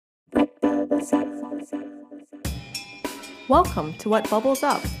Welcome to What Bubbles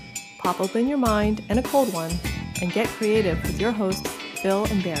Up. Pop open your mind and a cold one and get creative with your hosts, Phil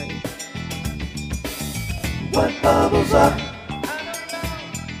and Barry. What bubbles up?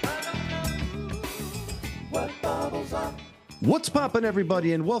 What bubbles up? What's poppin',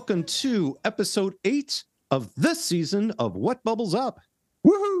 everybody, and welcome to episode 8 of this season of What Bubbles Up.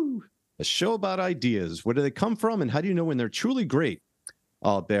 Woohoo! A show about ideas. Where do they come from, and how do you know when they're truly great?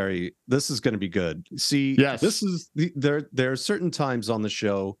 Oh, Barry, this is going to be good. See, yes. This is there are certain times on the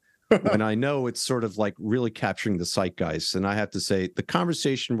show when I know it's sort of like really capturing the zeitgeist, and I have to say the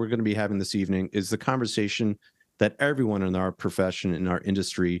conversation we're going to be having this evening is the conversation that everyone in our profession, in our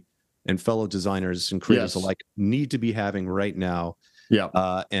industry, and fellow designers and creators alike need to be having right now.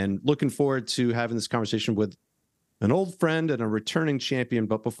 Yeah. And looking forward to having this conversation with an old friend and a returning champion.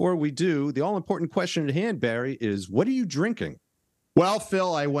 But before we do, the all-important question at hand, Barry, is what are you drinking? Well,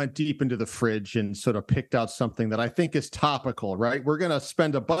 Phil, I went deep into the fridge and sort of picked out something that I think is topical, right? We're going to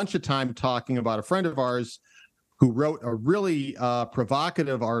spend a bunch of time talking about a friend of ours who wrote a really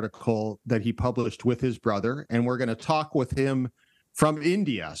provocative article that he published with his brother, and we're going to talk with him from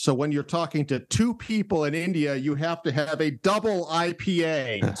India. So when you're talking to two people in India, you have to have a double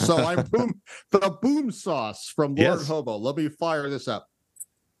IPA. So I'm the boom sauce from Lord Hobo. Let me fire this up.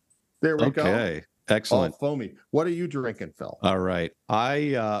 There we go. Okay. Excellent. All foamy. What are you drinking, Phil? All right.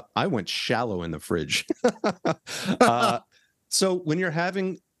 I went shallow in the fridge. So when you're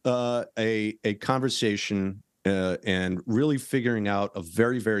having a conversation and really figuring out a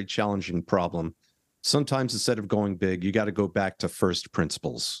very, very challenging problem, sometimes instead of going big, you got to go back to first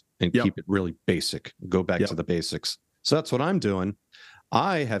principles and keep it really basic. Go back to the basics. So that's what I'm doing.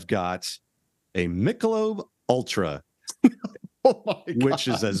 I have got a Michelob Ultra. Oh my God. Which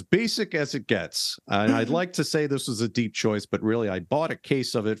is as basic as it gets. And I'd like to say this was a deep choice, but really I bought a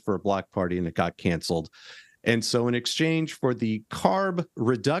case of it for a block party and it got canceled. And so in exchange for the carb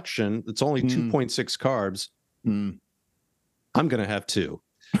reduction, it's only 2.6 carbs, I'm going to have 2.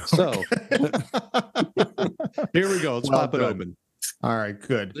 So here we go. Let's pop it open. All right,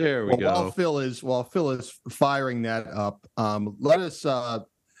 good. There we go. While Phil is firing that up, let us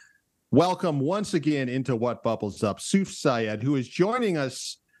welcome once again into What Bubbles Up, Suf Syed, who is joining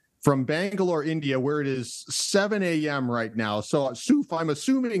us from Bangalore, India, where it is 7 a.m. right now. So, Suf, I'm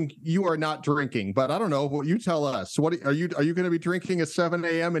assuming you are not drinking, but I don't know. What you tell us? What are you going to be drinking at 7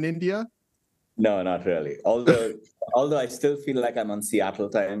 a.m. in India? No, not really. Although I still feel like I'm on Seattle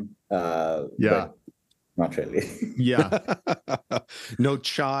time. But not really. Yeah. No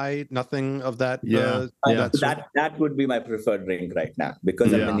chai, nothing of that. That would be my preferred drink right now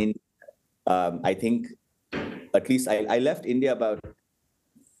because I'm in India. I think at least I left India about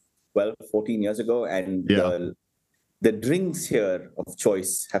 14 years ago, and the drinks here of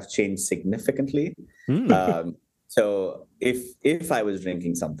choice have changed significantly. So if I was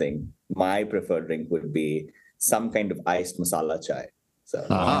drinking something, my preferred drink would be some kind of iced masala chai. So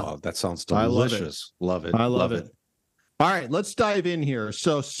that sounds delicious. Love it. I love it. All right, let's dive in here.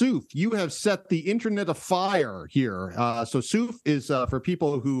 So, Suf, you have set the internet afire here. So, Suf is, for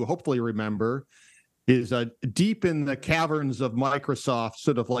people who hopefully remember, is deep in the caverns of Microsoft,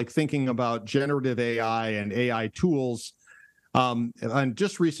 sort of like thinking about generative AI and AI tools. And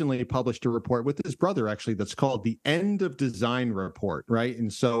just recently published a report with his brother, actually, that's called the End of Design Report, right?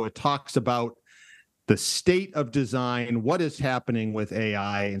 And so it talks about the state of design, what is happening with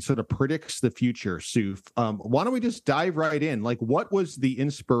AI, and sort of predicts the future. Suf, why don't we just dive right in? Like, what was the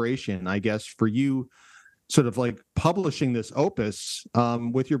inspiration, I guess, for you sort of like publishing this opus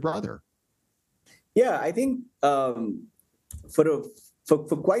with your brother? Yeah, I think for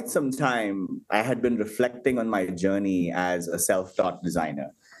quite some time, I had been reflecting on my journey as a self-taught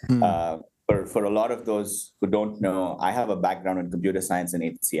designer. For a lot of those who don't know, I have a background in computer science and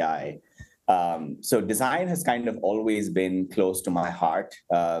HCI. So design has kind of always been close to my heart.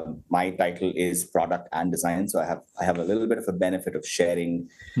 My title is product and design, so I have a little bit of a benefit of sharing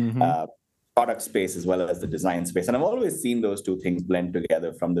product space as well as the design space. And I've always seen those two things blend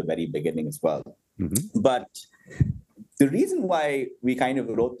together from the very beginning as well. But the reason why we kind of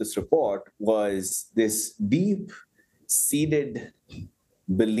wrote this report was this deep-seated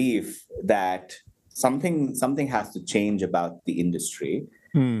belief that something has to change about the industry.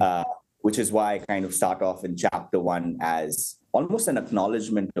 Which is why I kind of start off in chapter 1 as almost an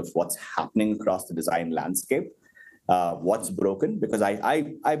acknowledgement of what's happening across the design landscape, what's broken, because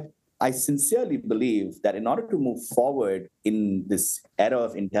I sincerely believe that in order to move forward in this era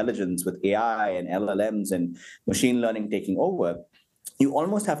of intelligence with AI and LLMs and machine learning taking over, you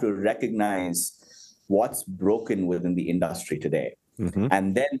almost have to recognize what's broken within the industry today.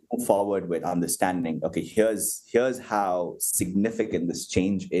 and then move forward with understanding, okay, here's how significant this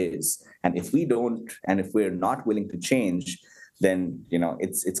change is. And if we're not willing to change, then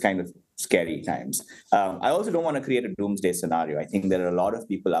it's kind of scary times. I also don't want to create a doomsday scenario. I think there are a lot of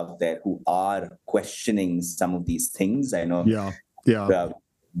people out there who are questioning some of these things. I know.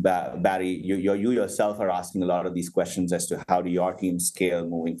 Barry, you yourself are asking a lot of these questions as to how do your team scale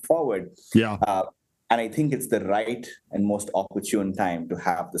moving forward. And I think it's the right and most opportune time to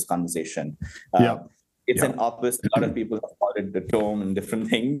have this conversation. It's an opposite. A lot of people have called it the tome and different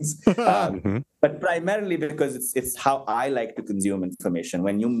things, but primarily because it's how I like to consume information.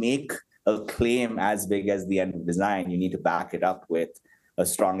 When you make a claim as big as the end of design, you need to back it up with a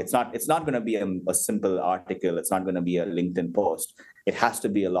strong. It's not going to be a simple article. It's not going to be a LinkedIn post. It has to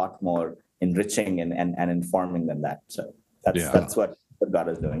be a lot more enriching and informing than that. So that's what got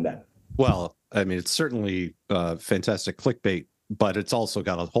us doing that. Well, I mean, it's certainly fantastic clickbait, but it's also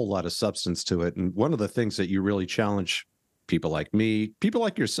got a whole lot of substance to it. And one of the things that you really challenge people like me, people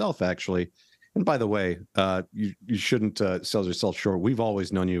like yourself, actually. And by the way, you shouldn't sell yourself short. We've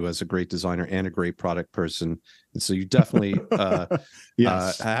always known you as a great designer and a great product person, and so you definitely have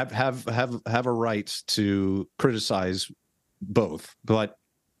a right to criticize both. But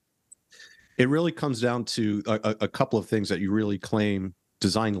it really comes down to a couple of things that you really claim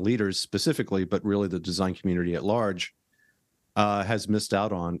design leaders specifically, but really the design community at large has missed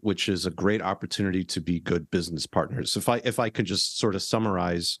out on, which is a great opportunity to be good business partners. If I could just sort of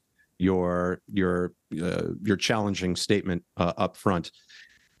summarize your challenging statement up front,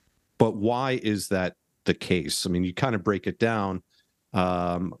 but why is that the case? I mean, you kind of break it down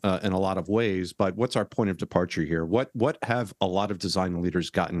in a lot of ways, but what's our point of departure here? What have a lot of design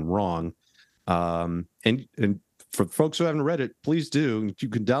leaders gotten wrong? And for folks who haven't read it, please do. You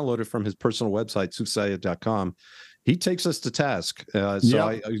can download it from his personal website, sufsayed.com. He takes us to task. I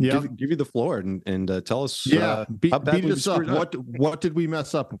give you the floor and tell us how badly we screwed up. What did we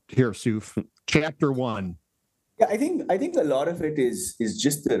mess up here, Suf? Chapter 1. Yeah, I think a lot of it is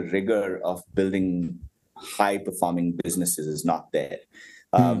just the rigor of building high-performing businesses is not there.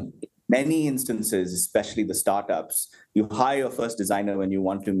 Many instances, especially the startups, you hire your first designer when you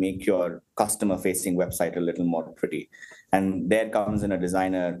want to make your customer-facing website a little more pretty. And there comes in a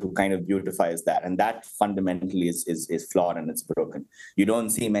designer who kind of beautifies that. And that fundamentally is flawed and it's broken. You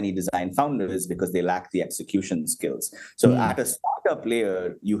don't see many design founders because they lack the execution skills. So at a startup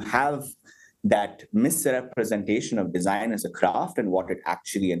layer, you have that misrepresentation of design as a craft and what it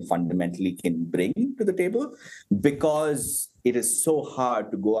actually and fundamentally can bring to the table, because it is so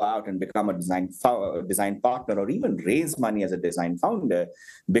hard to go out and become a design partner or even raise money as a design founder,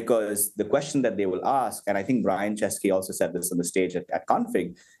 because the question that they will ask, and I think Brian Chesky also said this on the stage at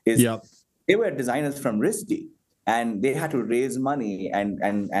Config, is they were designers from RISD and they had to raise money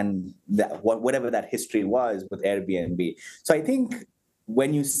and whatever that history was with Airbnb. So I think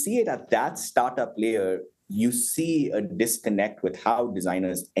when you see it at that startup layer, you see a disconnect with how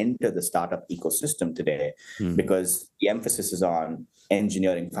designers enter the startup ecosystem today, because the emphasis is on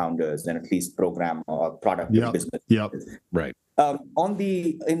engineering founders and at least program or product business. Right.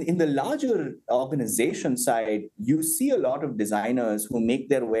 In the larger organization side, you see a lot of designers who make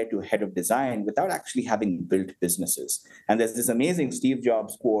their way to head of design without actually having built businesses. And there's this amazing Steve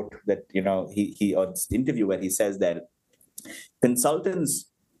Jobs quote that he or this interview where he says that consultants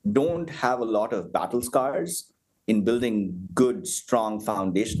don't have a lot of battle scars in building good, strong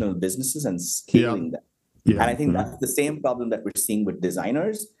foundational businesses and scaling them. And I think that's the same problem that we're seeing with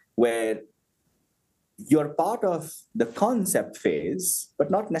designers, where you're part of the concept phase,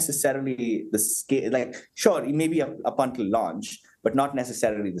 but not necessarily the scale. Like, sure, maybe up until launch, but not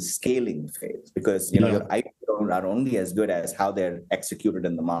necessarily the scaling phase, because your ideas are only as good as how they're executed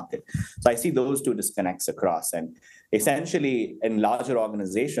in the market. So I see those two disconnects across. And essentially, in larger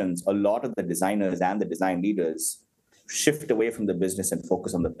organizations, a lot of the designers and the design leaders shift away from the business and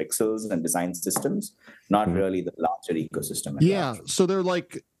focus on the pixels and design systems, not really the larger ecosystem. So they're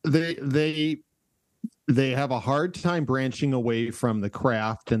like they have a hard time branching away from the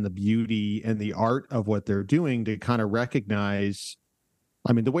craft and the beauty and the art of what they're doing to kind of recognize.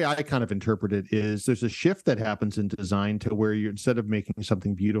 I mean, the way I kind of interpret it is there's a shift that happens in design to where you're, instead of making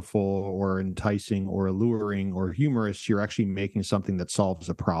something beautiful or enticing or alluring or humorous, you're actually making something that solves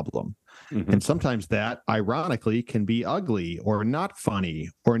a problem. And sometimes that, ironically, can be ugly or not funny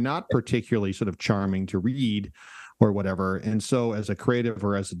or not particularly sort of charming to read or whatever. And so as a creative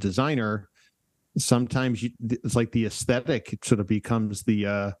or as a designer, sometimes it's like the aesthetic sort of becomes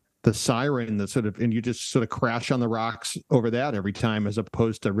the siren that sort of, and you just sort of crash on the rocks over that every time, as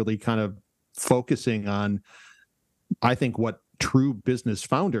opposed to really kind of focusing on, I think, what true business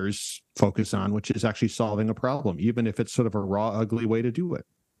founders focus on, which is actually solving a problem, even if it's sort of a raw, ugly way to do it.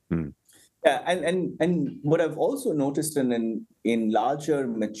 Yeah, and what I've also noticed in larger,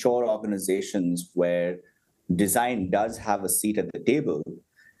 mature organizations where design does have a seat at the table,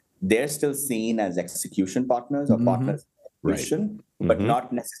 they're still seen as execution partners or partners in execution, but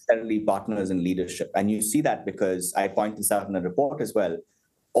not necessarily partners in leadership. And you see that because I point this out in a report as well.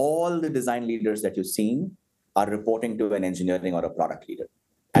 All the design leaders that you've seen are reporting to an engineering or a product leader.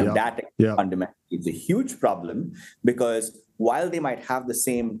 And that fundamentally is a huge problem, because while they might have the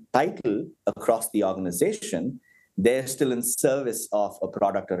same title across the organization, they're still in service of a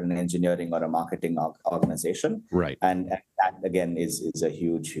product or an engineering or a marketing organization. Right. And that, again, is a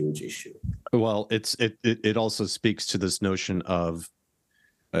huge, huge issue. Well, it also speaks to this notion of,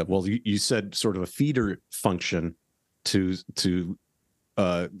 you said sort of a feeder function to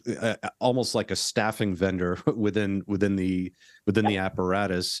almost like a staffing vendor within the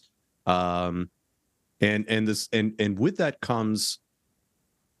apparatus, and with that comes,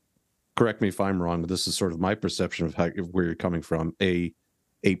 correct me if I'm wrong, but this is sort of my perception of where you're coming from, a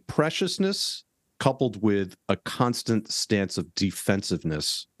preciousness coupled with a constant stance of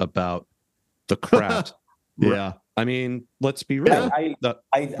defensive-ness about the craft. Yeah. I mean, let's be real. I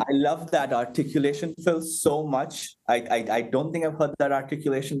love that articulation, Phil, so much. I don't think I've heard that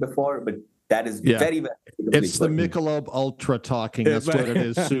articulation before, but that is very, very it's the Michelob Ultra talking. That's what it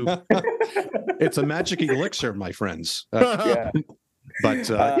is, Sue. It's a magic elixir, my friends. Yeah. But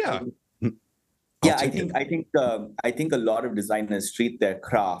yeah. Yeah, I think a lot of designers treat their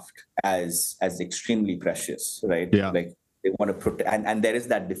craft as extremely precious, right? Yeah. Like they want to protect, and there is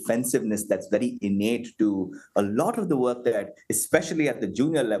that defensiveness that's very innate to a lot of the work that, especially at the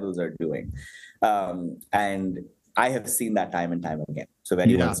junior levels, are doing. And I have seen that time and time again. So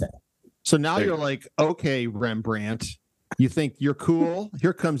very well said. So now you're like, okay, Rembrandt, you think you're cool?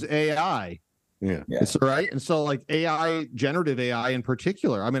 Here comes AI. Yeah. It's right. And so like AI, generative AI in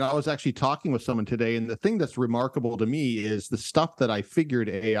particular, I mean, I was actually talking with someone today, and the thing that's remarkable to me is the stuff that I figured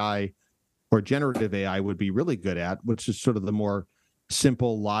AI or generative AI would be really good at, which is sort of the more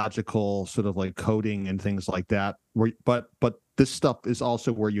simple, logical sort of like coding and things like that. But this stuff is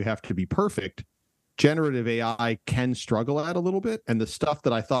also where you have to be perfect. Generative AI can struggle at a little bit. And the stuff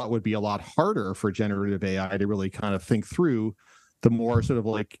that I thought would be a lot harder for generative AI to really kind of think through, the more sort of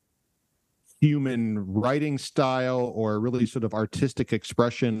like human writing style or really sort of artistic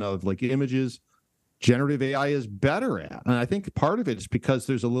expression of like images, generative AI is better at. And I think part of it is because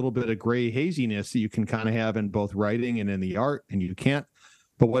there's a little bit of gray haziness that you can kind of have in both writing and in the art, and you can't.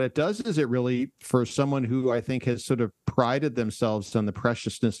 But what it does is it really, for someone who I think has sort of prided themselves on the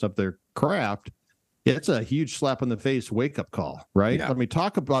preciousness of their craft, it's a huge slap in the face wake-up call, right? Yeah. Let me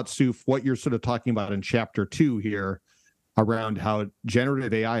talk about, Suf, what you're sort of talking about in chapter 2 here around how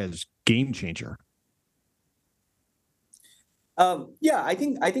generative AI is game changer. I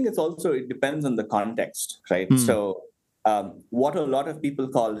think it's also, it depends on the context, right? So what a lot of people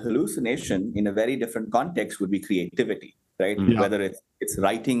call hallucination in a very different context would be creativity, right? Whether it's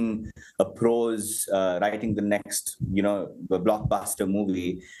writing a prose, writing the next, the blockbuster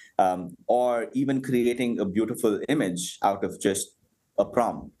movie, or even creating a beautiful image out of just a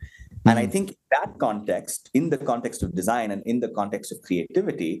prompt. And I think that context, in the context of design and in the context of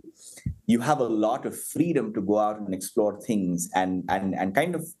creativity, you have a lot of freedom to go out and explore things and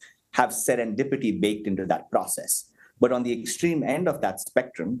kind of have serendipity baked into that process. But on the extreme end of that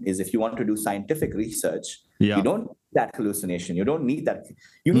spectrum is if you want to do scientific research, you don't need that hallucination. You don't need that.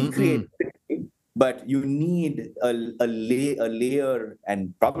 You need creativity, but you need a layer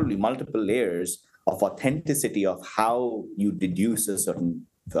and probably multiple layers of authenticity of how you deduce a certain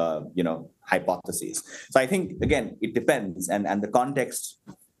hypotheses. So I think, again, it depends, and the context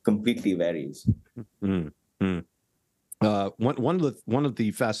completely varies. One of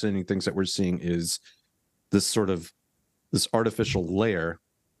the fascinating things that we're seeing is this artificial layer,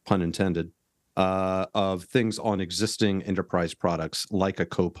 pun intended, of things on existing enterprise products like a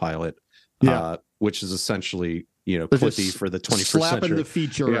Copilot, which is essentially Clippy for the 21st century. Slapping the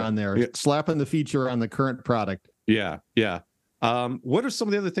feature on there, slapping the feature on the current product. Yeah. What are some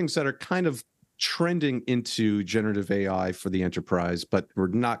of the other things that are kind of trending into generative AI for the enterprise, but we're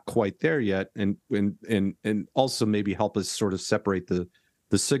not quite there yet, and also maybe help us sort of separate the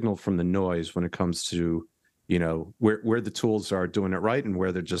signal from the noise when it comes to where the tools are doing it right and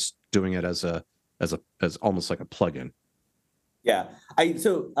where they're just doing it as almost like a plugin. Yeah,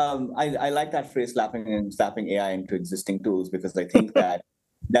 I like that phrase, slapping AI into existing tools, because I think that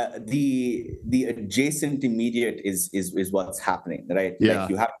the adjacent immediate is what's happening, right? Yeah. Like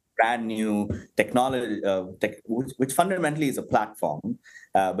you have to brand new technology, which fundamentally is a platform,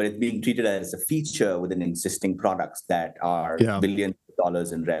 but it's being treated as a feature within existing products that are billions of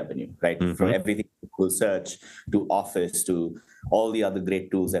dollars in revenue, right? From everything to Google Search to Office to all the other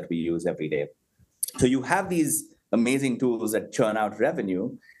great tools that we use every day. So you have these amazing tools that churn out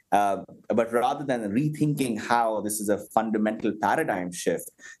revenue, but rather than rethinking how this is a fundamental paradigm shift,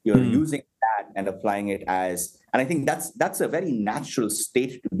 you're using that and applying it as, and I think that's a very natural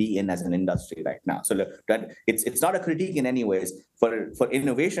state to be in as an industry right now. So it's not a critique in any ways. For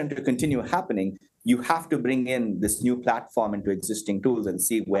innovation to continue happening, you have to bring in this new platform into existing tools and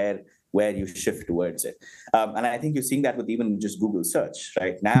see where you shift towards it. And I think you're seeing that with even just Google search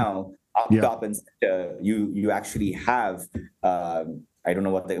right now. Up top and center, you actually have I don't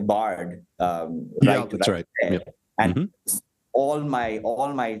know what the Bard that's right. There. And all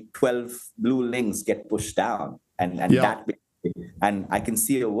my 12 blue links get pushed down, and that, and I can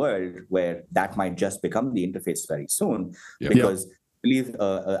see a world where that might just become the interface very soon, because I believe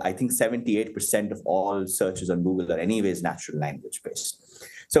I think 78% of all searches on Google are anyways natural language based.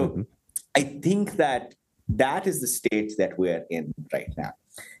 So I think that is the state that we're in right now.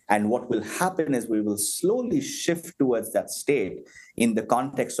 And what will happen is we will slowly shift towards that state in the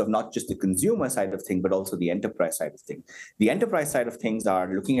context of not just the consumer side of things, but also the enterprise side of things. The enterprise side of things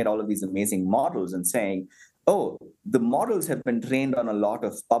are looking at all of these amazing models and saying, oh, the models have been trained on a lot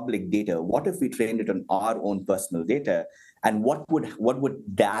of public data. What if we trained it on our own personal data? And what would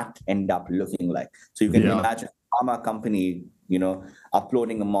that end up looking like? So you can imagine a pharma company,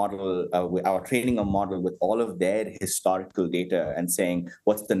 uploading a model or training a model with all of their historical data and saying,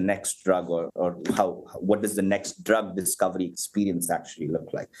 what's the next drug or what does the next drug discovery experience actually look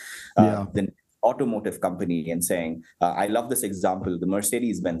like? Then automotive company and saying, I love this example, the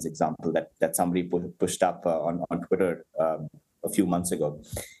Mercedes-Benz example that somebody pushed up on Twitter a few months ago,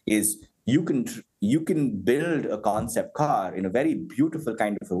 is you can build a concept car in a very beautiful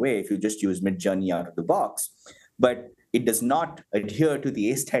kind of a way if you just use Midjourney out of the box, but it does not adhere to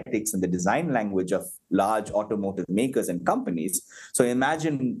the aesthetics and the design language of large automotive makers and companies. So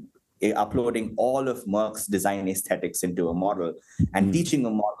imagine uploading all of Merck's design aesthetics into a model and teaching a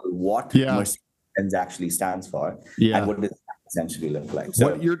model what Mercedes-Benz actually stands for and what does that essentially look like.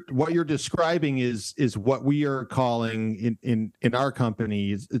 So what you're describing is what we are calling in our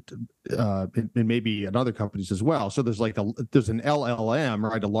companies, and maybe in other companies as well. So there's an LLM,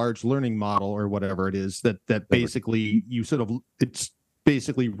 right, a large learning model or whatever it is that basically it's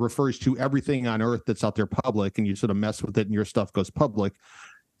basically refers to everything on Earth that's out there public, and you sort of mess with it and your stuff goes public.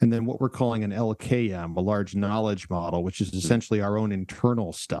 And then what we're calling an LKM, a large knowledge model, which is essentially our own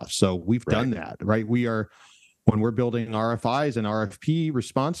internal stuff. So we've done that, right? When we're building RFIs and RFP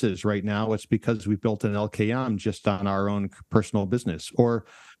responses right now, it's because we built an LKM just on our own personal business. Or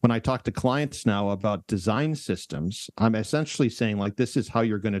when I talk to clients now about design systems, I'm essentially saying, this is how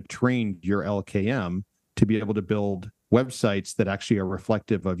you're going to train your LKM to be able to build websites that actually are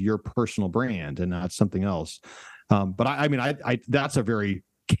reflective of your personal brand and not something else. But I that's a very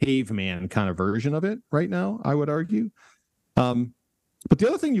caveman kind of version of it right now, I would argue. But the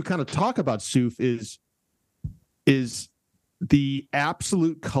other thing you kind of talk about, Suf, is the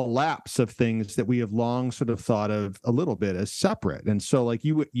absolute collapse of things that we have long sort of thought of a little bit as separate. And so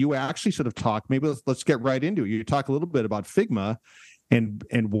you actually sort of talk, maybe let's get right into it. You talk a little bit about Figma and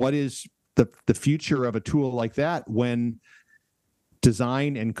what is the future of a tool like that when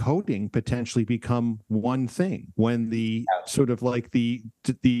design and coding potentially become one thing, when the sort of the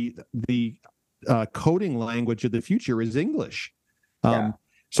coding language of the future is English.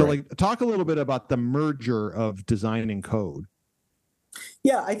 So talk a little bit about the merger of design and code.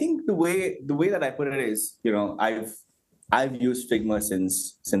 Yeah, I think the way that I put it is, I've used Figma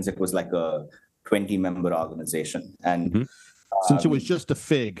since it was like a 20-member organization. And since it was just a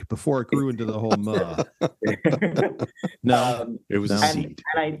fig before it grew into the whole it was a seed.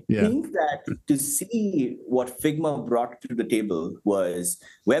 And I think that to see what Figma brought to the table was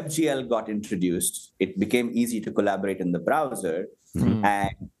WebGL got introduced. It became easy to collaborate in the browser.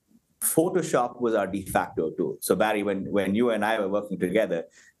 And Photoshop was our de facto tool. So Barry, when you and I were working together,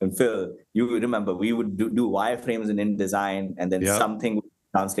 and Phil, you remember we would do wireframes in InDesign, and then something would be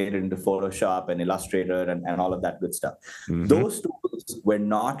translated into Photoshop and Illustrator and all of that good stuff. Those tools were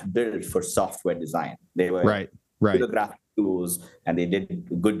not built for software design. They were graphic tools, and they did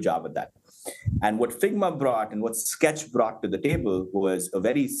a good job at that. And what Figma brought and what Sketch brought to the table was a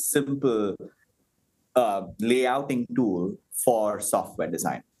very simple layouting tool for software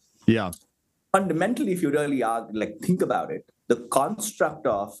design. Fundamentally, if you really think about it, the construct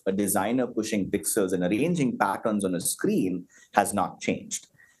of a designer pushing pixels and arranging patterns on a screen has not changed.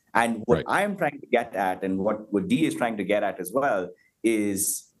 And what Right. I'm trying to get at, and what D is trying to get at as well,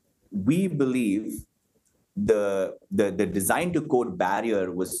 is we believe the design to code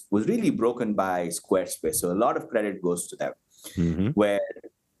barrier was really broken by Squarespace. So a lot of credit goes to them, Mhm. where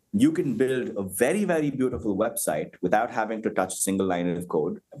you can build a very, very beautiful website without having to touch a single line of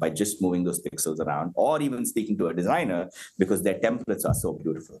code by just moving those pixels around, or even speaking to a designer because their templates are so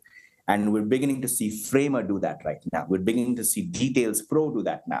beautiful. And we're beginning to see Framer do that right now. We're beginning to see Details Pro do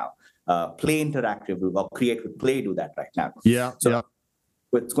that now. Play Interactive or Create with Play do that right now. Yeah. So Yeah.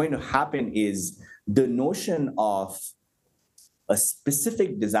 what's going to happen is the notion of a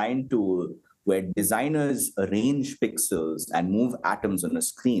specific design tool where designers arrange pixels and move atoms on a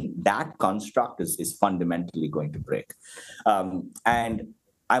screen, that construct is fundamentally going to break. And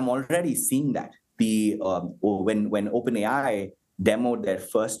I'm already seeing that. When OpenAI demoed their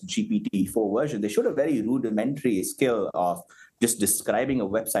first GPT-4 version, they showed a very rudimentary skill of just describing a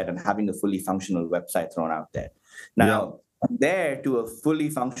website and having a fully functional website thrown out there. Now, from there to a fully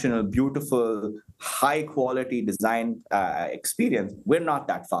functional, beautiful, high quality design experience, we're not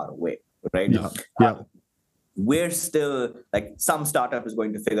that far away, right? Yeah. Yeah. We're still like, some startup is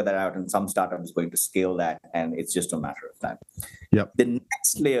going to figure that out and some startup is going to scale that, and it's just a matter of time. Yep. The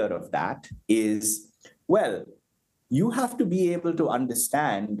next layer of that is, well, you have to be able to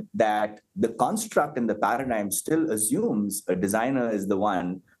understand that the construct and the paradigm still assumes a designer is the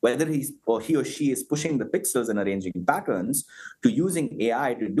one, whether he or she is pushing the pixels and arranging patterns, to using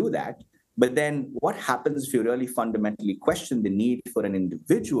AI to do that. But then what happens if you really fundamentally question the need for an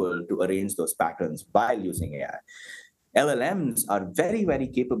individual to arrange those patterns while using AI? LLMs are very, very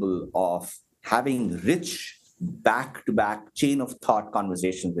capable of having rich back-to-back chain of thought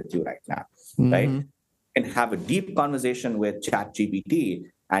conversations with you right now, right? And have a deep conversation with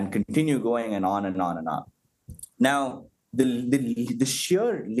ChatGPT and continue going and on and on and on. Now, the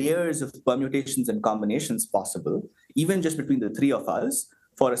sheer layers of permutations and combinations possible, even just between the three of us,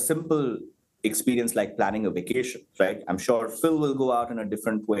 for a simple experience like planning a vacation, right? I'm sure Phil will go out in a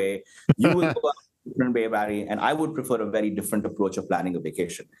different way. You will go out in a different way, Barry, and I would prefer a very different approach of planning a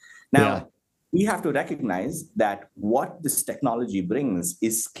vacation. Now, we have to recognize that what this technology brings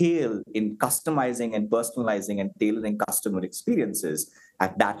is scale in customizing and personalizing and tailoring customer experiences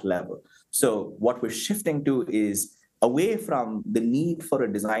at that level. So what we're shifting to is away from the need for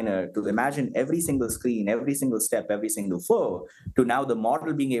a designer to imagine every single screen, every single step, every single flow, to now the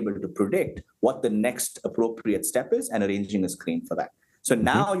model being able to predict what the next appropriate step is and arranging a screen for that. So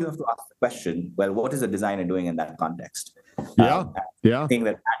now you have to ask the question, well, what is a designer doing in that context? I think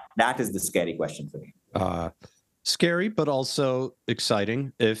that is the scary question for me. Scary, but also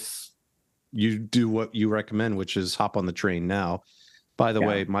exciting if you do what you recommend, which is hop on the train now. By the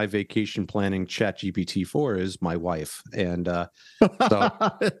way, my vacation planning ChatGPT-4 is my wife. And so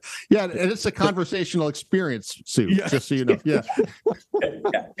yeah, and it's a conversational experience, Sue, just so you know. Yeah.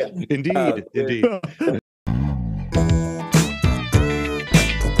 Indeed, indeed.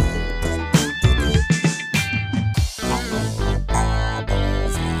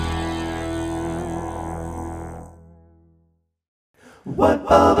 What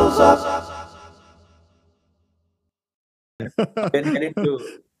bubbles up?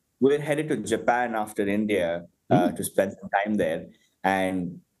 We're headed to Japan after India to spend some time there.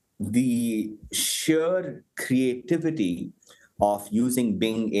 And the sheer creativity of using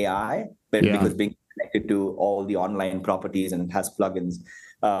Bing AI, because Bing is connected to all the online properties and it has plugins,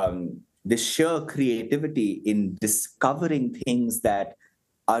 the sheer creativity in discovering things that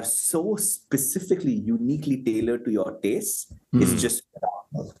are so specifically, uniquely tailored to your tastes is just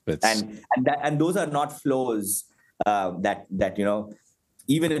phenomenal. And those are not flows that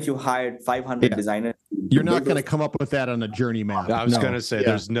even if you hired 500 designers, you're not going to come up with that on a journey map. I was going to say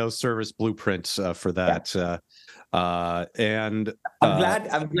there's no service blueprints for that. And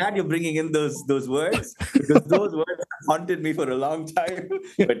I'm glad you're bringing in those words, because those words have haunted me for a long time.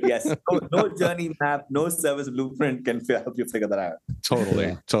 But yes, no journey map, no service blueprint can help you figure that out.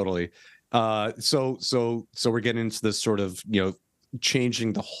 Totally. So we're getting into this sort of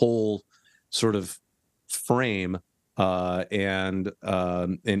changing the whole sort of frame and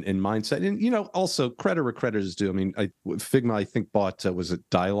mindset, and also credit where credit is due. I mean, Figma I think bought was it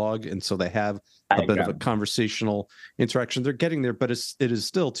Dialogue, and so they have a bit of a conversational interaction. They're getting there, but it is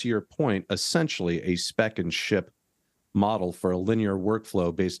still, to your point, essentially a spec and ship model for a linear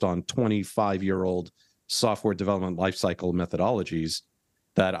workflow based on 25-year-old software development lifecycle methodologies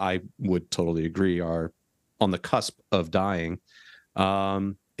that I would totally agree are on the cusp of dying.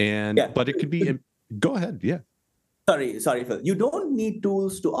 But it could be. Go ahead. Yeah. Sorry, Phil. You don't need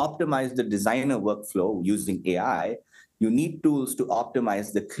tools to optimize the designer workflow using AI. you need tools to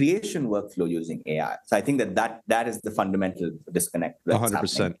optimize the creation workflow using AI. So I think that is the fundamental disconnect.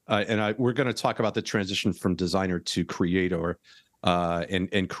 100%. We're going to talk about the transition from designer to creator,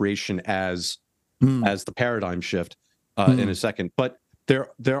 and creation as the paradigm shift in a second. But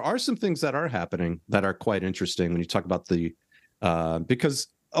there are some things that are happening that are quite interesting when you talk about because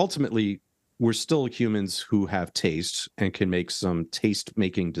ultimately we're still humans who have taste and can make some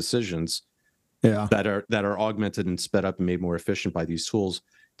taste-making decisions that are augmented and sped up and made more efficient by these tools.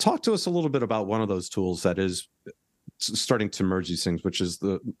 Talk to us a little bit about one of those tools that is starting to merge these things, which is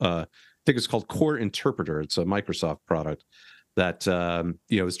I think it's called Core Interpreter. It's a Microsoft product that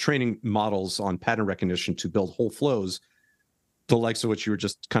is training models on pattern recognition to build whole flows, the likes of what you were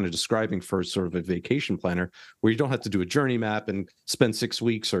just kind of describing for sort of a vacation planner, where you don't have to do a journey map and spend 6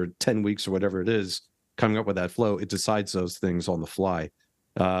 weeks or 10 weeks or whatever it is coming up with that flow. It decides those things on the fly.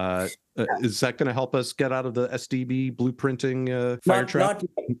 Is that going to help us get out of the SDB blueprinting fire trap?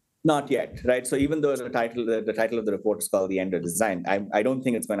 Not yet, right? So even though the title of the report is called The End of Design, I don't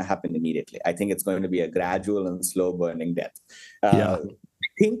think it's going to happen immediately. I think it's going to be a gradual and slow burning death. I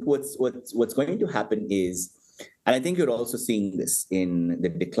think what's going to happen is, and I think you're also seeing this in the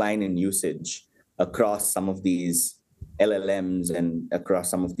decline in usage across some of these LLMs and across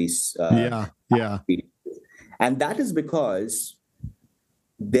some of these and that is because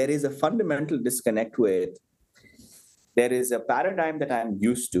there is a fundamental disconnect with, there is a paradigm that I'm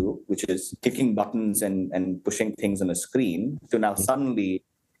used to, which is clicking buttons and pushing things on a screen, to now suddenly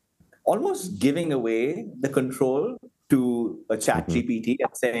almost giving away the control to a chat GPT and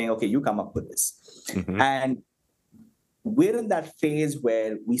saying, okay, you come up with this. And we're in that phase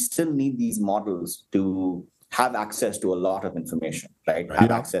where we still need these models to have access to a lot of information, right? Have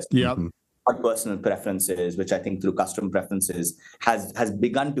access to our personal preferences, which I think through custom preferences has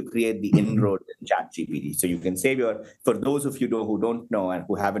begun to create the inroad in ChatGPT. So you can save for those of you who don't know and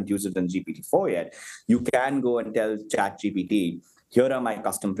who haven't used it in GPT-4 yet, you can go and tell ChatGPT, here are my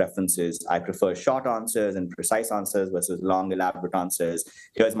custom preferences. I prefer short answers and precise answers versus long, elaborate answers.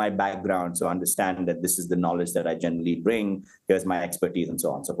 Here's my background, so understand that this is the knowledge that I generally bring. Here's my expertise, and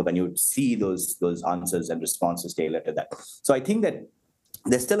so on. So then you see those answers and responses tailored to that. So I think that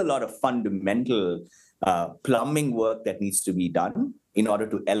there's still a lot of fundamental plumbing work that needs to be done in order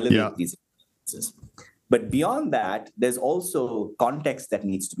to elevate these experiences. But beyond that, there's also context that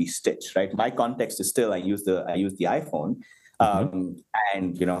needs to be stitched, right? My context is still I use the iPhone. And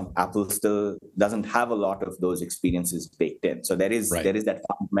Apple still doesn't have a lot of those experiences baked in. So there is that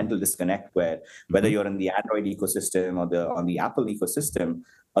fundamental disconnect where whether you're in the Android ecosystem or on the Apple ecosystem,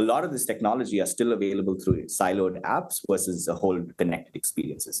 a lot of this technology are still available through siloed apps versus a whole connected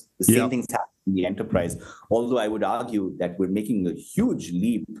experiences. The same things happen in the enterprise. Although I would argue that we're making a huge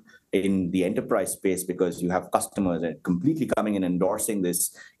leap in the enterprise space because you have customers that completely coming and endorsing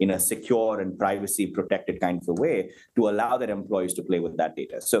this in a secure and privacy protected kind of a way to allow their employees to play with that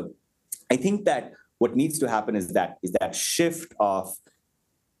data. So I think that what needs to happen is that shift of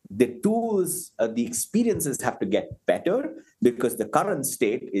the tools, the experiences have to get better because the current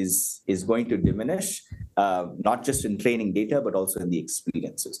state is going to diminish, not just in training data, but also in the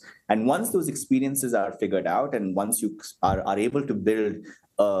experiences. And once those experiences are figured out, and once you are able to build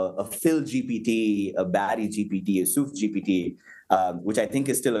a Phil GPT, a Barry GPT, a Suf GPT, which I think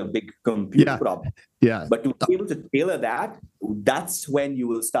is still a big compute problem. But to be able to tailor that's when you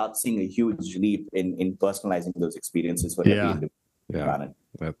will start seeing a huge leap in personalizing those experiences for every individual.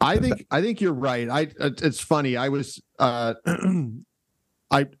 I think you're right. It's funny. I was I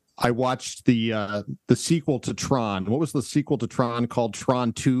watched the sequel to Tron. What was the sequel to Tron called?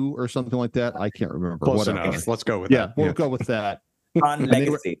 Tron 2 or something like that? I can't remember. Close enough. Let's go with that. We'll go with that. Tron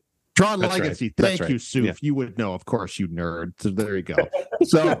Legacy. Tron Legacy. Right. Thank you, Suf. You would know, of course, you nerd. So there you go.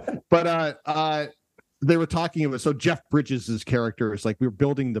 So, but they were talking about, so Jeff Bridges' character is like, we're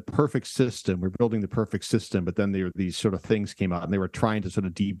building the perfect system. But then these sort of things came out and they were trying to sort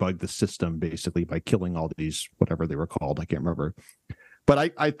of debug the system basically by killing all these, whatever they were called. I can't remember.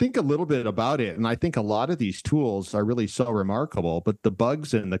 But I think a little bit about it. And I think a lot of these tools are really so remarkable, but the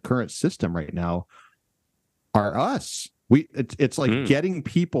bugs in the current system right now are us. It's like getting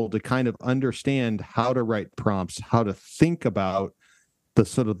people to kind of understand how to write prompts, how to think about the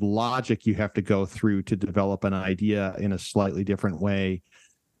sort of logic you have to go through to develop an idea in a slightly different way.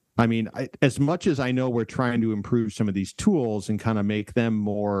 I mean, as much as I know we're trying to improve some of these tools and kind of make them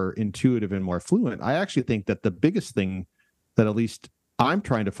more intuitive and more fluent, I actually think that the biggest thing that at least I'm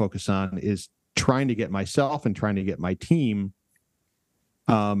trying to focus on is trying to get myself and trying to get my team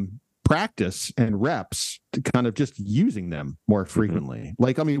practice and reps to kind of just using them more frequently.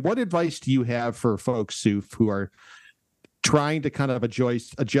 Like, I mean, what advice do you have for folks, Suf, who are trying to kind of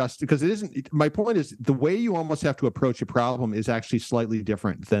adjust because it isn't. My point is the way you almost have to approach a problem is actually slightly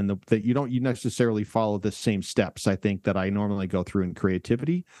different than that you necessarily follow the same steps. I think that I normally go through in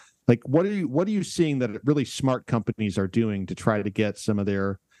creativity. Like, what are you seeing that really smart companies are doing to try to get some of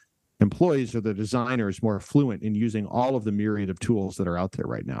their employees or the designers more fluent in using all of the myriad of tools that are out there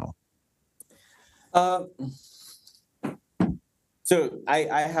right now? So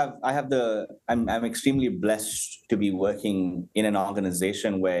I'm extremely blessed to be working in an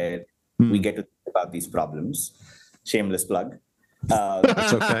organization where we get to think about these problems. Shameless plug.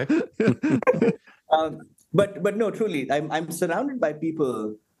 That's okay. But no, truly, I'm surrounded by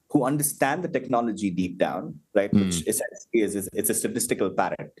people who understand the technology deep down, right? Which essentially is it's a statistical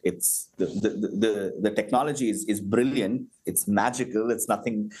parrot. It's the technology is brilliant. It's magical. It's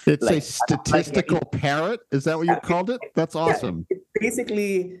nothing. It's like, a statistical parrot. Is that what you called it? That's awesome. Yeah, it's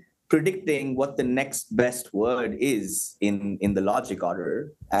basically predicting what the next best word is in the logic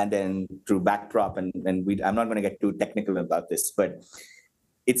order, and then through backdrop I'm not going to get too technical about this, but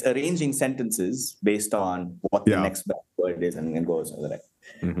it's arranging sentences based on what the next best word is and goes over there.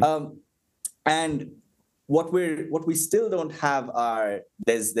 Mm-hmm. And what we still don't have are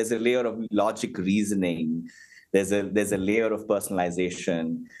there's a layer of logic reasoning, there's a layer of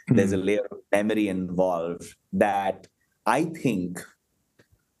personalization, there's a layer of memory involved that I think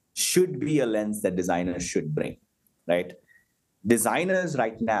should be a lens that designers should bring, right? Designers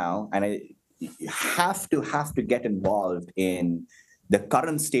right now, and have to get involved in the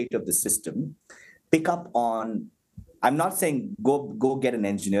current state of the system, pick up on. I'm not saying go get an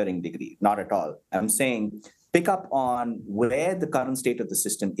engineering degree, not at all. I'm saying pick up on where the current state of the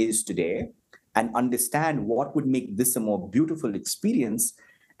system is today and understand what would make this a more beautiful experience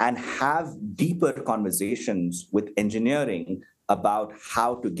and have deeper conversations with engineering about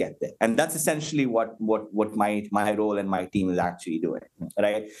how to get there. And that's essentially what my role and my team is actually doing,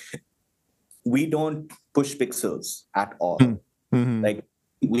 right? We don't push pixels at all. Mm-hmm. Like,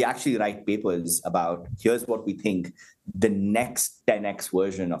 we actually write papers about here's what we think the next 10x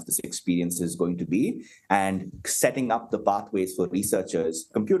version of this experience is going to be, and setting up the pathways for researchers,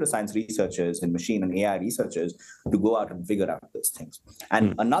 computer science researchers and machine and AI researchers to go out and figure out those things.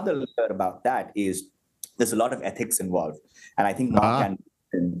 And another layer about that is there's a lot of ethics involved. And I think Mark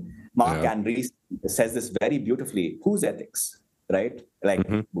Andreessen says this very beautifully. Whose ethics, right? Like,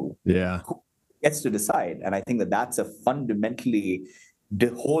 who gets to decide? And I think that's a fundamentally the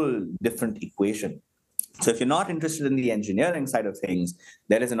whole different equation. So if you're not interested in the engineering side of things,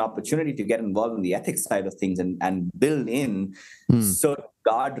 there is an opportunity to get involved in the ethics side of things and build in certain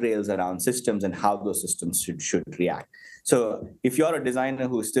guardrails around systems and how those systems should react. So if you're a designer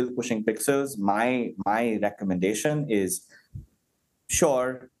who's still pushing pixels, my recommendation is,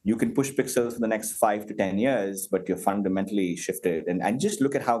 sure, you can push pixels for the next 5 to 10 years, but you're fundamentally shifted. And just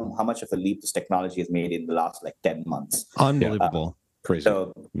look at how much of a leap this technology has made in the last 10 months. Unbelievable. Crazy.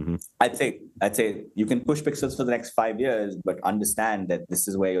 So I'd say you can push pixels for the next 5 years, but understand that this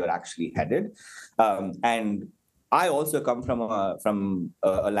is where you're actually headed. And I also come from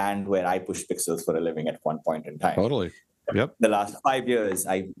a land where I push pixels for a living at one point in time. Totally. Yep. The last 5 years,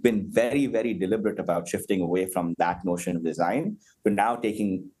 I've been very, very deliberate about shifting away from that notion of design to now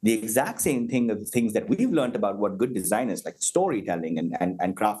taking the exact same thing of the things that we've learned about what good design is, like storytelling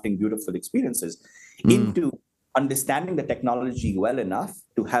and crafting beautiful experiences, into understanding the technology well enough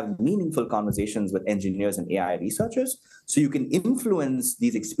to have meaningful conversations with engineers and AI researchers so you can influence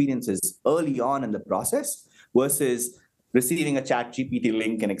these experiences early on in the process versus receiving a ChatGPT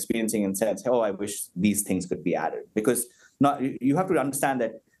link and experiencing and says, oh, I wish these things could be added. Because you have to understand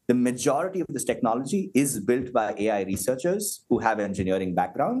that the majority of this technology is built by AI researchers who have engineering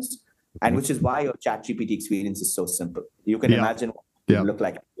backgrounds, and which is why your ChatGPT experience is so simple. You can imagine what it would look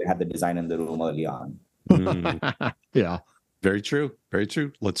like if you had the design in the room early on. Yeah, very true.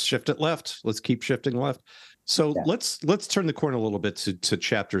 Let's shift it left. Let's keep shifting left. So let's turn the corner a little bit to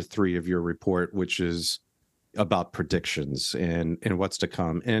chapter 3 of your report, which is about predictions and what's to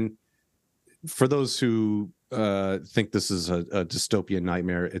come. And for those who think this is a dystopian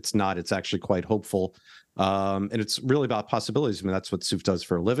nightmare, it's not. It's actually quite hopeful, and it's really about possibilities. I mean, that's what Suf does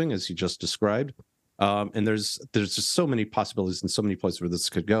for a living, as he just described. And there's just so many possibilities and so many places where this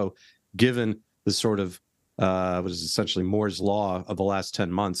could go, given the sort of what is essentially Moore's law of the last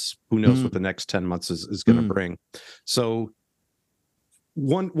 10 months. Who knows what the next 10 months is going to bring? So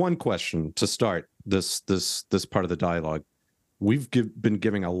one question to start this part of the dialogue. We've been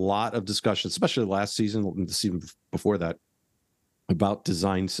giving a lot of discussion, especially last season and the season before that, about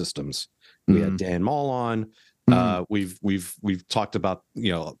design systems. We had Dan Mall on. We've talked about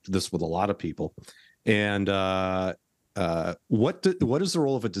this with a lot of people, and what is the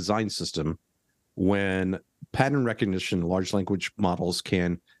role of a design system when pattern recognition, large language models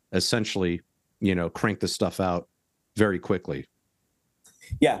can essentially, crank this stuff out very quickly?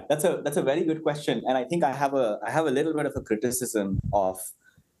 Yeah, that's a very good question, and I think I have a little bit of a criticism of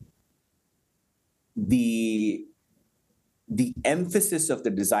the emphasis of the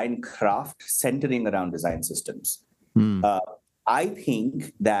design craft centering around design systems. I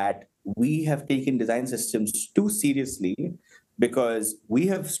think that we have taken design systems too seriously because we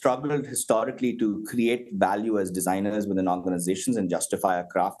have struggled historically to create value as designers within organizations and justify a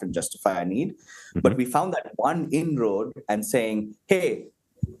craft and justify a need. But we found that one inroad and saying, hey,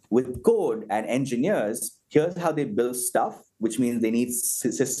 with code and engineers, here's how they build stuff, which means they need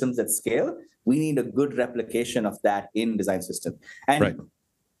systems that scale. We need a good replication of that in design system. And Right.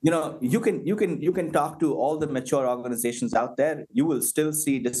 you can talk to all the mature organizations out there. You will still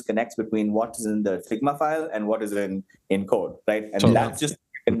see disconnects between what is in the Figma file and what is in code, right? And Totally. that's just,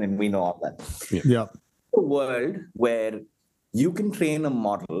 and we know all that. Yeah. A world where you can train a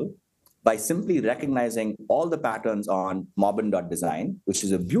model by simply recognizing all the patterns on mobbin.design, which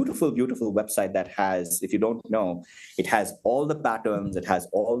is a beautiful, beautiful website that has, if you don't know, it has all the patterns, it has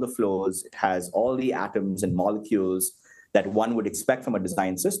all the flows, it has all the atoms and molecules that one would expect from a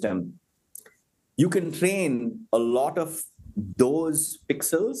design system. You can train a lot of those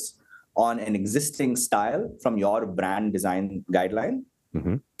pixels on an existing style from your brand design guideline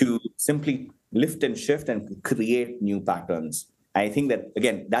to simply lift and shift and create new patterns. I think that,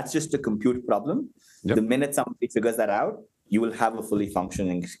 again, that's just a compute problem. Yep. The minute somebody figures that out, you will have a fully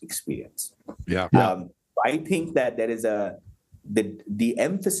functioning experience. Yeah. I think that there is the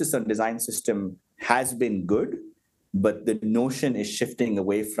emphasis on design system has been good, but the notion is shifting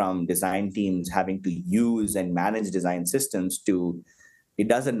away from design teams having to use and manage design systems to, it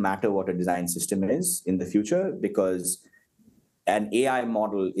doesn't matter what a design system is in the future, because an AI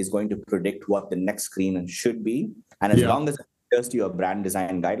model is going to predict what the next screen should be. And as long as it adheres to your brand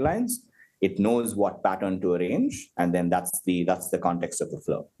design guidelines, it knows what pattern to arrange, and then that's the context of the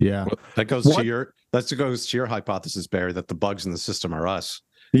flow. Yeah. Well, that goes to your hypothesis, Barry, that the bugs in the system are us.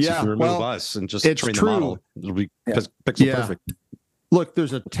 So if you remove us and just train the model, it'll be pixel perfect. Look,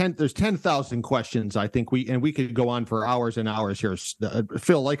 there's 10,000 questions. I think we could go on for hours and hours here.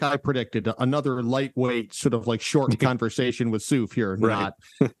 Phil, like I predicted, another lightweight sort of like short conversation with Suf here. Right.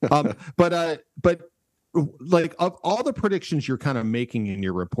 But like of all the predictions you're kind of making in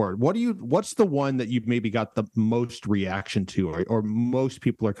your report, what's the one that you've maybe got the most reaction to, or most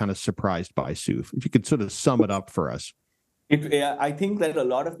people are kind of surprised by, Suf? If you could sort of sum it up for us. I think that a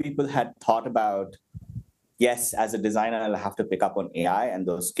lot of people had thought about, yes, as a designer, I'll have to pick up on AI and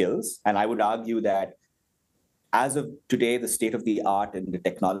those skills. And I would argue that as of today, the state of the art and the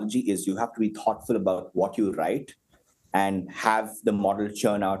technology is you have to be thoughtful about what you write and have the model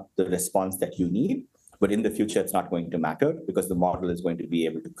churn out the response that you need. But in the future, it's not going to matter because the model is going to be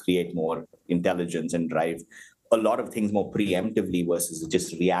able to create more intelligence and drive a lot of things more preemptively versus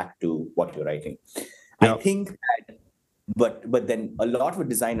just react to what you're writing. I think that, but then a lot of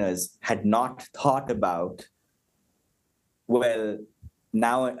designers had not thought about, well,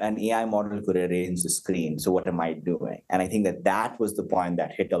 now an AI model could arrange the screen. So what am I doing? And I think that was the point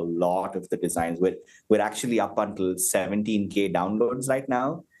that hit a lot of the designs. We're actually up until 17K downloads right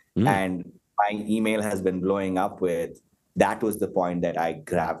now. And my email has been blowing up with, that was the point that I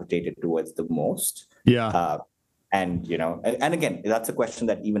gravitated towards the most. And again, that's a question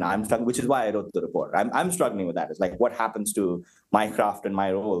that even I'm struggling, which is why I wrote the report. I'm struggling with that. It's like, what happens to my craft and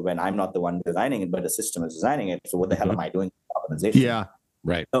my role when I'm not the one designing it, but the system is designing it? So what the hell am I doing in the organization? Yeah,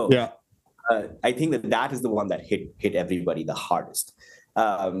 right. So, I think that is the one that hit everybody the hardest.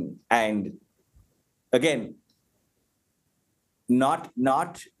 And again, not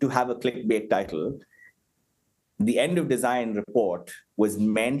to have a clickbait title, the end of design report was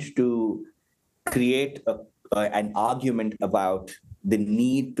meant to create an argument about the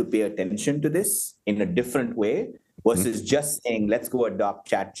need to pay attention to this in a different way versus just saying, let's go adopt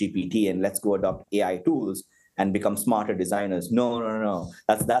ChatGPT and let's go adopt AI tools and become smarter designers. No.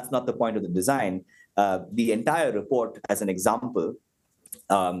 That's not the point of the design. The entire report, as an example,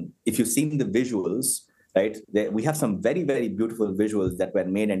 if you've seen the visuals, right, we have some very, very beautiful visuals that were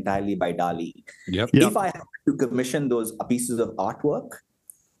made entirely by DALL-E. If I had to commission those pieces of artwork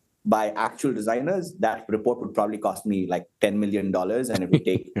by actual designers, that report would probably cost me like $10 million, and it would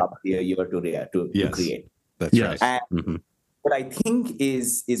take probably a year to create. That's right. And what I think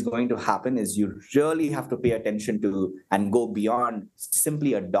is going to happen is you really have to pay attention to and go beyond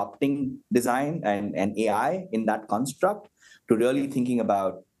simply adopting design and AI in that construct to really thinking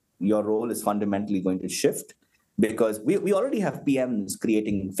about your role is fundamentally going to shift. because we already have PMs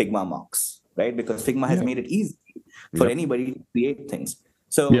creating Figma mocks, right? Because Figma has made it easy for anybody to create things.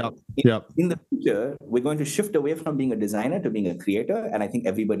 So in the future, we're going to shift away from being a designer to being a creator, and I think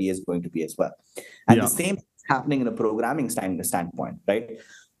everybody is going to be as well. And the same is happening in a programming standpoint, right?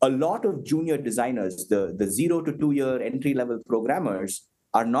 A lot of junior designers, the 0 to 2 year entry level programmers,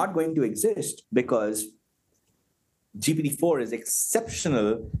 are not going to exist because GPT-4 is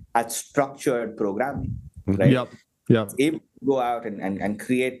exceptional at structured programming, right? It's able to go out and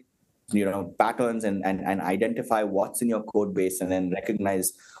create, patterns and identify what's in your code base and then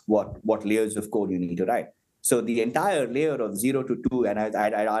recognize what layers of code you need to write. So the entire layer of 0 to 2, and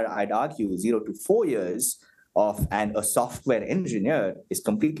I'd argue 0 to 4 years of a software engineer is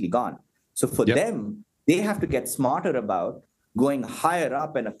completely gone. So for them, they have to get smarter about going higher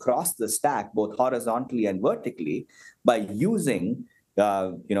up and across the stack, both horizontally and vertically, by using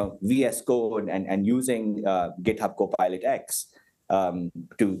VS Code and using GitHub Copilot X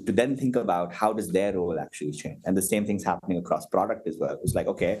to then think about how does their role actually change. And the same thing's happening across product as well. It's like,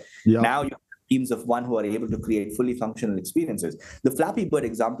 okay, now you have teams of one who are able to create fully functional experiences. The Flappy Bird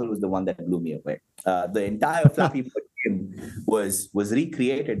example was the one that blew me away. The entire Flappy Bird game was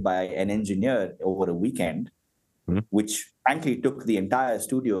recreated by an engineer over a weekend, which frankly took the entire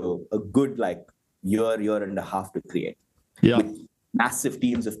studio a good year and a half to create. With massive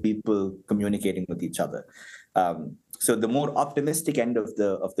teams of people communicating with each other. So the more optimistic end of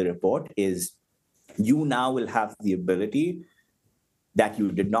the report is you now will have the ability that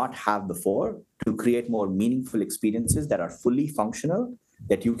you did not have before to create more meaningful experiences that are fully functional,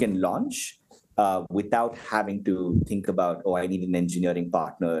 that you can launch without having to think about, I need an engineering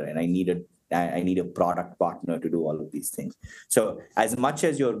partner and I need a product partner to do all of these things. So as much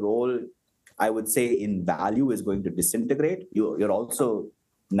as your role, I would say, in value is going to disintegrate, you're also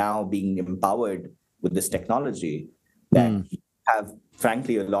now being empowered with this technology that you have,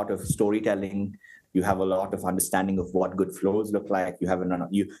 frankly, a lot of storytelling. You have a lot of understanding of what good flows look like.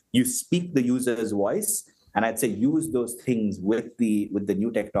 You speak the user's voice, and I'd say use those things with the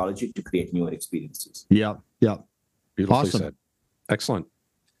new technology to create newer experiences. Beautifully Awesome. said. Excellent.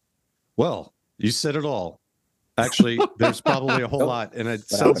 Well, you said it all. Actually, there's probably a whole lot, and it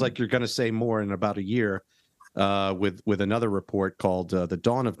sounds like you're going to say more in about a year with another report called "The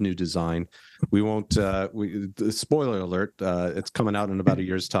Dawn of New Design." We won't. Spoiler alert! It's coming out in about a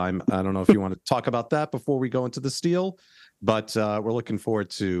year's time. I don't know if you want to talk about that before we go into the steel, but we're looking forward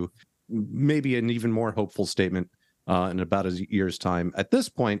to maybe an even more hopeful statement in about a year's time. At this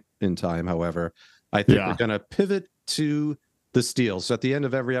point in time, however, I think we're going to pivot to the steel. So at the end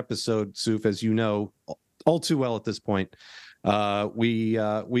of every episode, Suf, as you know all too well at this point,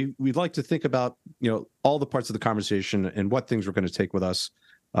 we'd like to think about all the parts of the conversation and what things we're going to take with us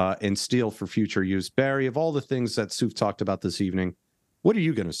and steal for future use. Barry, of all the things that Suf talked about this evening, what are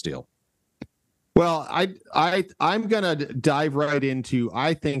you going to steal? Well, I'm going to dive right into,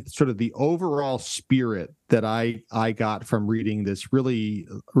 I think, sort of the overall spirit that I got from reading this really,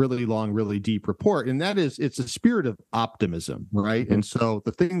 really long, really deep report. And that is, it's a spirit of optimism, right? And so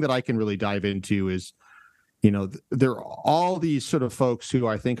the thing that I can really dive into is, there are all these sort of folks who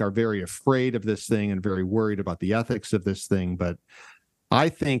I think are very afraid of this thing and very worried about the ethics of this thing. But I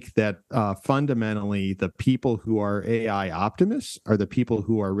think that fundamentally, the people who are AI optimists are the people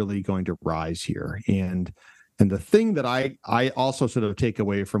who are really going to rise here. And the thing that I also sort of take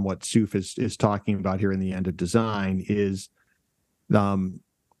away from what Suf is talking about here in the end of design is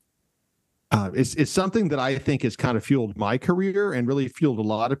it's something that I think has kind of fueled my career and really fueled a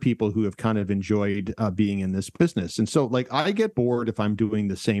lot of people who have kind of enjoyed being in this business. And so, I get bored if I'm doing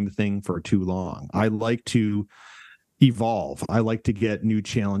the same thing for too long. I like to evolve. I like to get new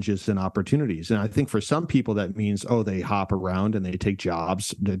challenges and opportunities. And I think for some people that means, they hop around and they take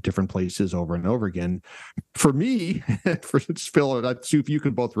jobs at different places over and over again. For me, for Phil and Suf, you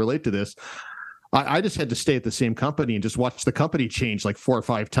can both relate to this. I just had to stay at the same company and just watch the company change 4 or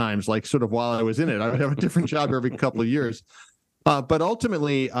 5 times, sort of while I was in it. I would have a different job every couple of years. But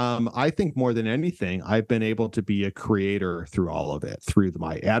ultimately, I think more than anything, I've been able to be a creator through all of it, through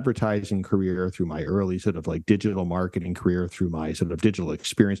my advertising career, through my early sort of digital marketing career, through my sort of digital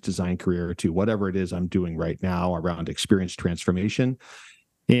experience design career, to whatever it is I'm doing right now around experience transformation.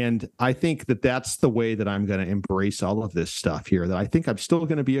 And I think that that's the way that I'm going to embrace all of this stuff here, that I think I'm still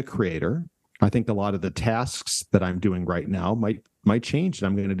going to be a creator. I think a lot of the tasks that I'm doing right now might change, and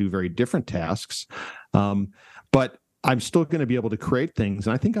I'm going to do very different tasks. But I'm still going to be able to create things.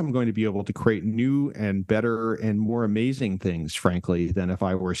 And I think I'm going to be able to create new and better and more amazing things, frankly, than if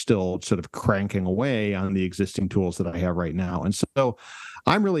I were still sort of cranking away on the existing tools that I have right now. And so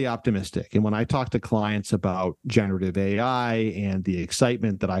I'm really optimistic. And when I talk to clients about generative AI and the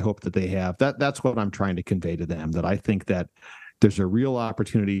excitement that I hope that they have, that's what I'm trying to convey to them, that I think that there's a real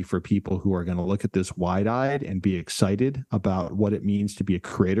opportunity for people who are going to look at this wide-eyed and be excited about what it means to be a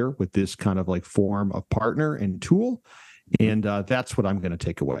creator with this kind of like form of partner and tool. And that's what I'm going to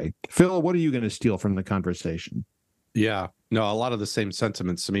take away. Phil, what are you going to steal from the conversation? Yeah, no, a lot of the same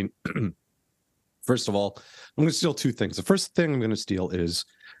sentiments. I mean, first of all, I'm going to steal two things. The first thing I'm going to steal is,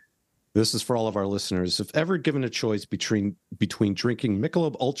 this is for all of our listeners. If ever given a choice between drinking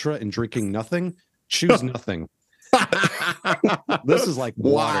Michelob Ultra and drinking nothing, choose nothing. This is like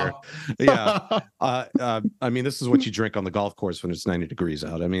water. Wow. Yeah. I mean, this is what you drink on the golf course when it's 90 degrees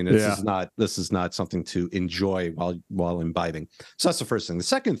out. I mean, this is not something to enjoy while imbibing. So that's the first thing. The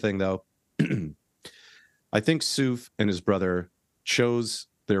second thing, though, I think Suf and his brother chose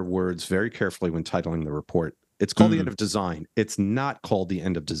their words very carefully when titling the report. It's called The End of Design. It's not called The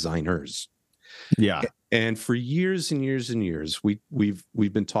End of Designers. Yeah. And for years and years and years,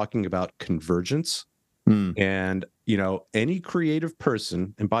 we've been talking about convergence. And, you know, any creative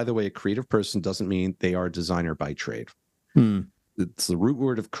person, and by the way, a creative person doesn't mean they are a designer by trade. It's the root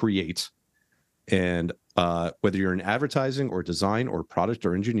word of create. And whether you're in advertising or design or product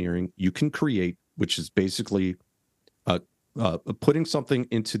or engineering, you can create, which is basically putting something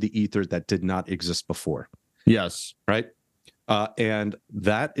into the ether that did not exist before. Yes. Right. And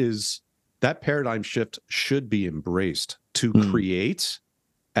that paradigm shift should be embraced. To create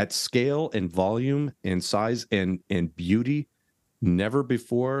at scale and volume and size and beauty never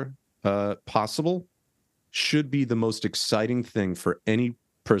before possible should be the most exciting thing for any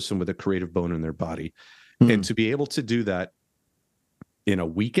person with a creative bone in their body. And to be able to do that in a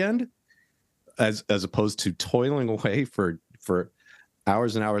weekend, as opposed to toiling away for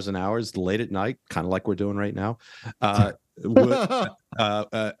hours and hours and hours late at night, kind of like we're doing right now, and with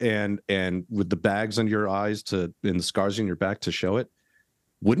the bags under your eyes and the scars on your back to show it.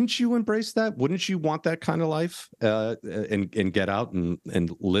 Wouldn't you embrace that? Wouldn't you want that kind of life and get out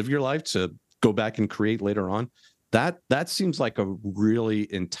and live your life to go back and create later on? That seems like a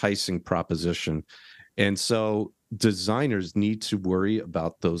really enticing proposition. And so designers need to worry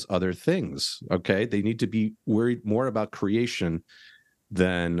about those other things. Okay, they need to be worried more about creation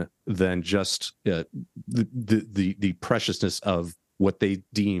than just the preciousness of what they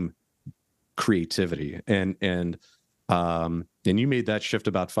deem creativity. And you made that shift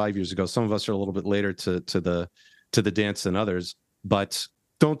about 5 years ago. Some of us are a little bit later to the dance than others, but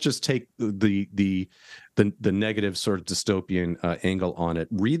don't just take the negative sort of dystopian angle on it.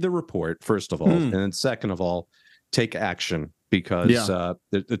 Read the report, first of all, and then second of all, take action, because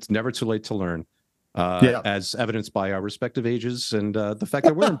it's never too late to learn. As evidenced by our respective ages and the fact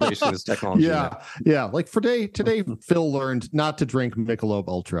that we're embracing this technology. Yeah. Like today, Phil learned not to drink Michelob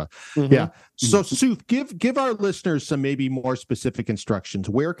Ultra. Yeah. So, Suf, give our listeners some maybe more specific instructions.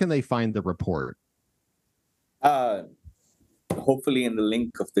 Where can they find the report? Hopefully, in the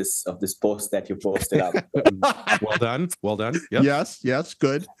link of this post that you posted up. Well done. Yep. Yes.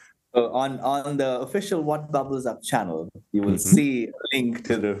 Good. So on the official What Bubbles Up channel, you will see a link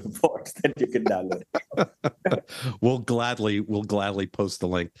to the report that you can download. We'll gladly post the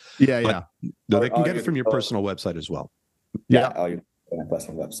link. Yeah. No, they can get it from your personal website as well. Yeah, or my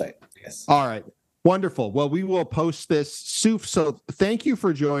personal website. Yes. All right. Wonderful. Well, we will post this. Suf, so thank you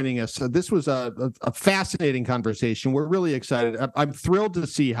for joining us. This was a fascinating conversation. We're really excited. I'm thrilled to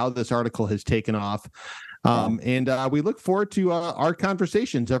see how this article has taken off. And we look forward to our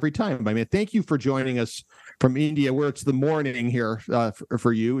conversations every time. I mean, thank you for joining us from India, where it's the morning here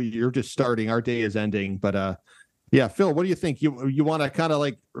for you. You're just starting. Our day is ending. But yeah, Phil, what do you think? You want to kind of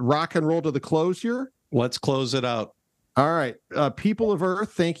like rock and roll to the close here? Let's close it out. All right. People of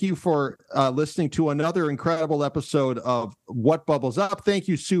Earth, thank you for listening to another incredible episode of What Bubbles Up. Thank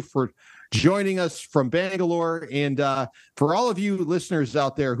you, Suf, for joining us from Bangalore. And for all of you listeners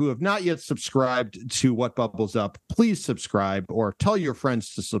out there who have not yet subscribed to What Bubbles Up, please subscribe, or tell your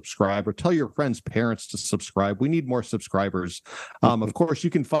friends to subscribe, or tell your friends' parents to subscribe. We need more subscribers. Of course, you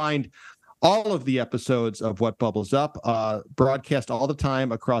can find all of the episodes of What Bubbles Up broadcast all the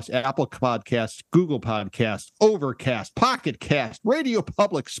time across Apple Podcasts, Google Podcasts, Overcast, Pocket Cast, Radio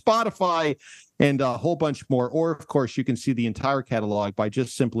Public, Spotify, and a whole bunch more. Or, of course, you can see the entire catalog by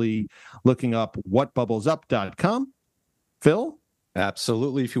just simply looking up whatbubblesup.com. Phil?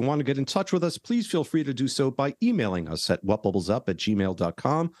 Absolutely. If you want to get in touch with us, please feel free to do so by emailing us at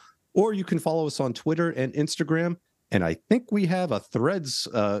whatbubblesup@gmail.com, or you can follow us on Twitter and Instagram And I think we have a Threads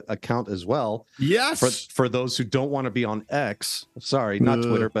account as well. Yes. For those who don't want to be on X. Sorry, not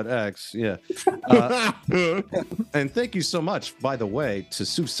Twitter, but X. Yeah. And thank you so much, by the way, to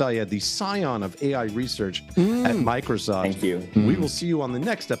Suf Sayed, the scion of AI research at Microsoft. Thank you. We will see you on the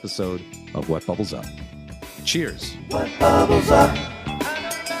next episode of What Bubbles Up. Cheers. What bubbles up?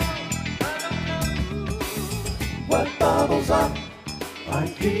 What bubbles up?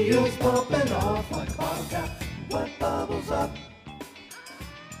 Ideas popping off like bottle cap. What bubbles up?